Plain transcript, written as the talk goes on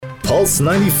Pulse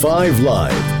 95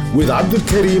 Live with Abdul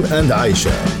Karim and Aisha.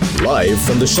 Live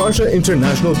from the Sharjah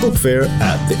International Book Fair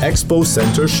at the Expo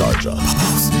Center, Sharjah.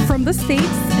 From the States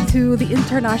to the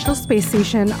International Space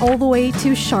Station, all the way to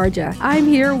Sharjah. I'm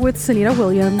here with Sunita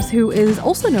Williams, who is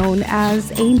also known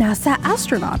as a NASA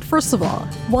astronaut. First of all,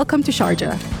 welcome to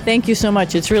Sharjah. Thank you so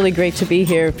much. It's really great to be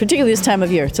here, particularly this time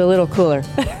of year. It's a little cooler.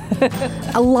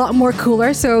 A lot more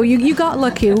cooler. So you got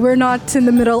lucky. We're not in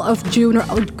the middle of June or,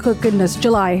 oh goodness,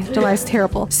 July. July is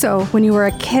terrible. So when you were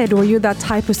a kid, were you that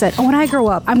type who said, oh, when I grow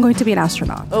up, I'm going to be an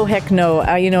astronaut? Oh, heck no.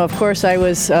 Of course, I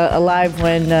was alive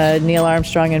when Neil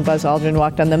Armstrong and Buzz Aldrin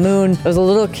walked on the moon. I was a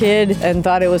little kid and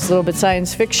thought it was a little bit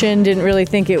science fiction. Didn't really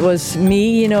think it was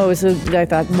me. I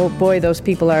thought, well, boy, those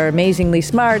people are amazingly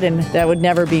smart, and that would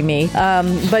never be me.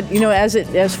 But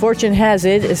as fortune has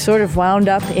it, it sort of wound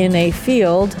up in a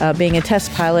field, being a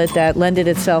test pilot, that lended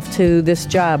itself to this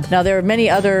job. Now, there are many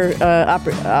other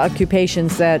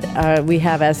occupations that we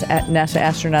have as NASA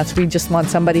astronauts. We just want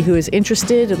somebody who is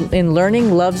interested in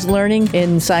learning, loves learning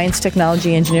in science,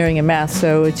 technology, engineering, and math.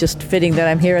 So it's just fitting that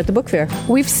I'm here at the book fair.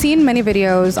 We've seen many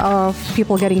videos of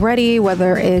people getting ready,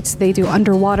 whether it's they do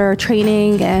underwater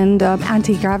training and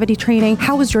anti-gravity training.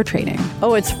 How was your training?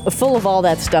 Oh, it's full of all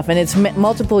that stuff, and it's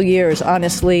multiple years,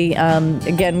 honestly.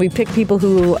 Again, we pick people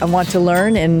who want to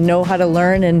learn and know how to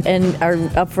learn and are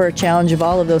up for a challenge of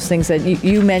all of those things that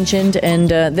you mentioned. And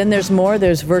then there's more.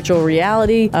 There's virtual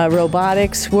reality,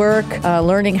 robotics work,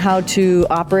 learning how to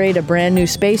operate a brand new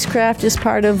spacecraft is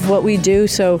part of what we do.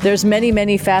 So there's many,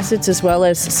 many facets, as well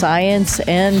as science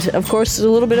and, of course, a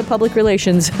little bit of public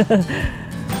relations.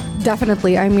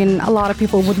 Definitely. I mean, a lot of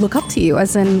people would look up to you,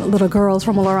 as in little girls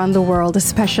from all around the world,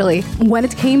 especially when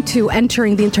it came to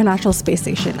entering the International Space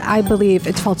Station. I believe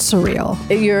it felt surreal.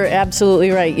 You're absolutely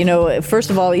right.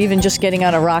 First of all, even just getting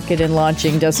on a rocket and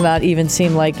launching does not even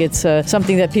seem like it's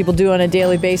something that people do on a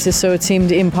daily basis. So it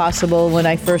seemed impossible when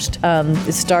I first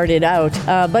started out.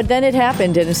 But then it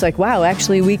happened, and it's like, wow,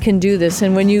 actually we can do this.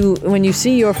 And when you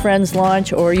see your friends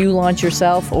launch, or you launch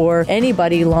yourself, or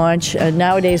anybody launch,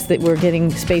 nowadays that we're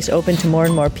getting space open to more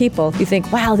and more people, you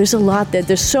think, wow, there's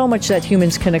so much that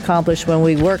humans can accomplish when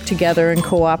we work together and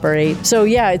cooperate. So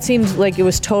yeah, it seems like it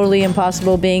was totally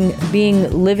impossible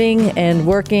living and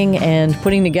working and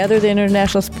putting together the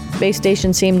International Space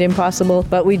Station seemed impossible,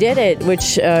 but we did it,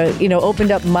 which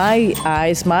opened up my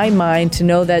eyes, my mind, to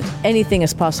know that anything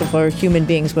is possible for human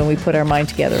beings when we put our mind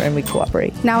together and we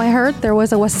cooperate. Now, I heard there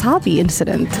was a wasabi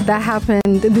incident that happened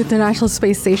in the International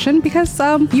Space Station because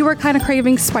you were kind of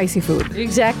craving spicy food.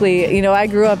 Exactly. I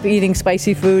grew up eating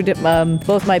spicy food.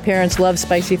 Both my parents loved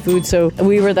spicy food, so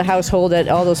we were the household that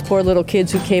all those poor little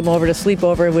kids who came over to sleep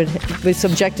over would be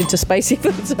subjected to spicy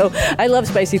food. So I love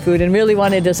spicy food and really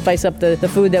wanted to spice up the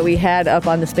food that we had up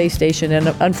on the space station. And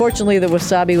unfortunately, the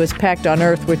wasabi was packed on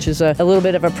Earth, which is a little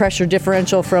bit of a pressure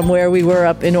differential from where we were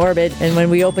up in orbit. And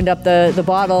when we opened up the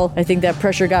bottle, I think that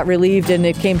pressure got relieved and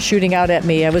it came shooting out at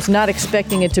me. I was not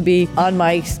expecting it to be on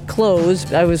my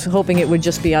clothes. I was hoping it would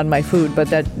just be on my food, but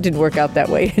that didn't work out that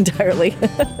way entirely.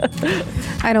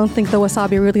 I don't think the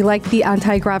wasabi really liked the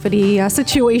anti-gravity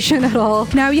situation at all.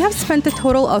 Now, you have spent a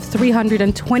total of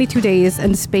 322 days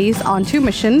in space on 2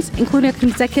 missions, including a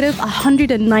consecutive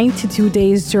 192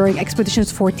 days during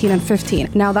expeditions 14 and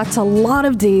 15. Now, that's a lot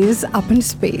of days up in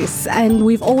space, and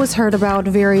we've always heard about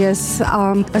various,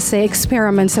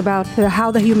 experiments about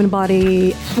how the human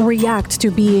body reacts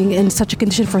to being in such a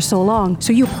condition for so long.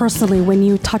 So you personally, when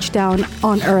you touched down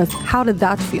on Earth, how did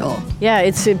that feel? Yeah,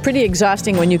 it's pretty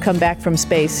exhausting when you come back from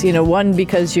space. One,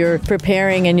 because you're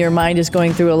preparing and your mind is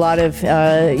going through a lot of,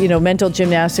 mental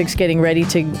gymnastics, getting ready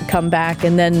to come back.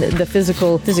 And then the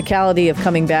physicality of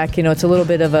coming back, it's a little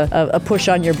bit of a push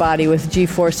on your body with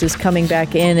G-forces coming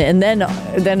back in. And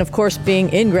then of course, being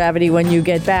in gravity when you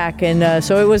get back. And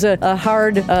so it was a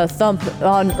hard thump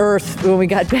on Earth when we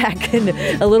got back, and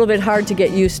a little bit hard to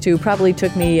get used to. Probably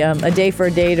took me a day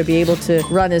to be able to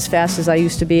run as fast as I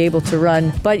used to be able to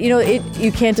run. But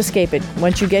you can't escape it.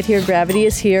 Once you get here, gravity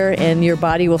is here, and your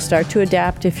body will start to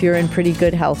adapt if you're in pretty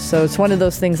good health. So it's one of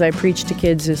those things I preach to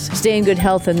kids: is stay in good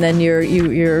health, and then you're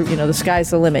the sky's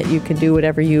the limit. You can do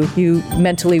whatever you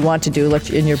mentally want to do,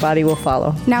 and your body will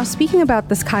follow. Now, speaking about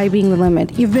the sky being the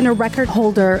limit, you've been a record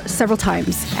holder several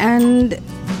times, and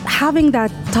having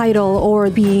that title or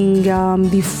being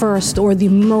the first or the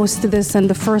most this and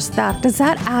the first that, does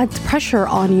that add pressure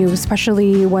on you,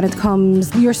 especially when it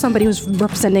comes, you're somebody who's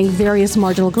representing various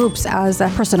marginal groups as a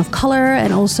person of color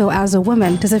and also as a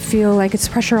woman? Does it feel like it's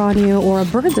pressure on you or a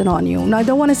burden on you? Now, I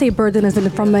don't want to say burden as in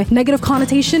from a negative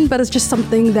connotation, but it's just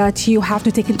something that you have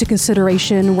to take into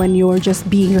consideration when you're just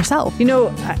being yourself.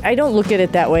 I don't look at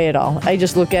it that way at all. I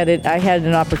just look at it, I had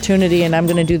an opportunity and I'm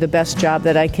going to do the best job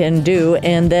that I can do.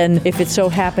 And then if it so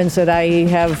happens that I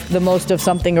have the most of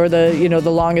something or the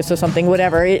longest of something,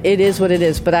 whatever, it is what it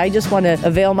is. But I just want to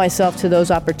avail myself to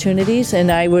those opportunities,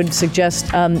 and I would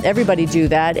suggest everybody do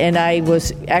that. And I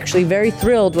was actually very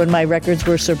thrilled when my records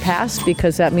were surpassed,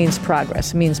 because that means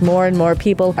progress. It means more and more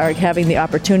people are having the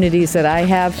opportunities that I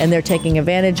have, and they're taking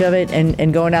advantage of it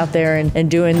and going out there and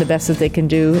doing the best that they can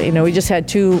do. We just had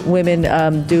 2 women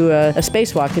do a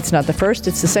spacewalk. It's not the first,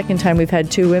 it's the second time we've had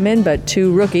 2 women, but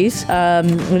 2 rookies.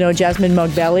 Jasmine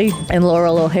Mogbelli and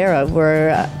Laurel O'Hara were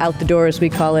out the door, as we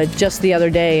call it, just the other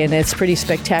day, and it's pretty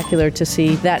spectacular to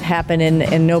see that happen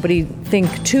and nobody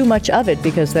think too much of it,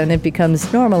 because then it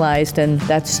becomes normalized, and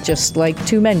that's just like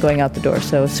 2 men going out the door,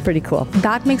 so it's pretty cool.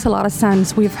 That makes a lot of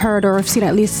sense. We've heard or have seen,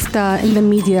 at least in the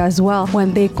media as well,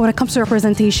 when it comes to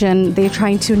representation, they're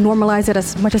trying to normalize it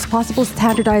as much as possible,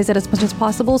 standardize it as much as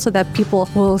possible, so that people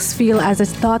will feel as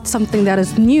it's not something that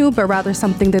is new, but rather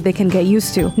something that they can get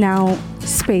used to. Now,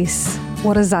 space,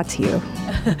 what is that to you?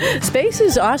 Space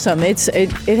is awesome. It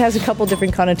has a couple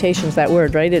different connotations, that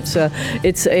word, right?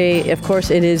 Of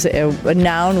course it is a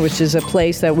noun, which is a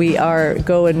place that we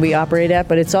go and we operate at,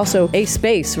 but it's also a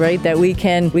space, right, that we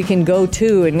can go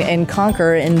to and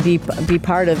conquer and be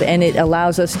part of, and it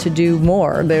allows us to do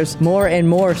more. There's more and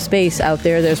more space out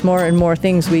there. There's more and more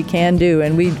things we can do,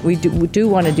 and we do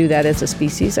want to do that as a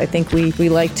species. I think we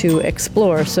like to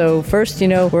explore. So first,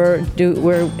 we're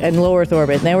in low Earth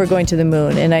orbit, and then we're going to the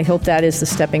moon, and I hope that is the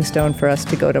stepping stone for us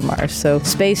to go to Mars. So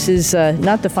space is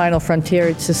not the final frontier,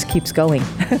 it just keeps going.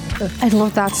 I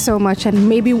love that so much, and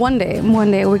maybe one day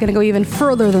we're going to go even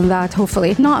further than that,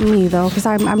 hopefully. Not me, though, because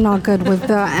I'm not good with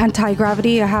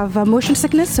anti-gravity. I have motion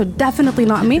sickness, so definitely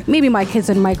not me. Maybe my kids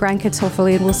and my grandkids,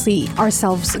 hopefully, and we'll see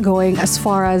ourselves going as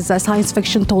far as science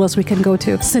fiction told us we can go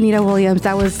to. Sunita Williams,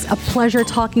 that was a pleasure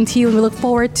talking to you, and we look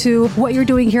forward to what you're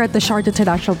doing here at the Sharjah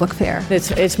International Book Fair.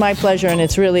 It's my pleasure, and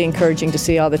it's really encouraging to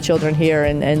see all the children here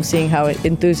and seeing how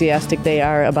enthusiastic they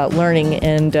are about learning.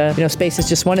 And space is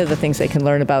just one of the things they can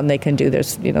learn about and they can do.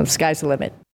 The sky's the limit.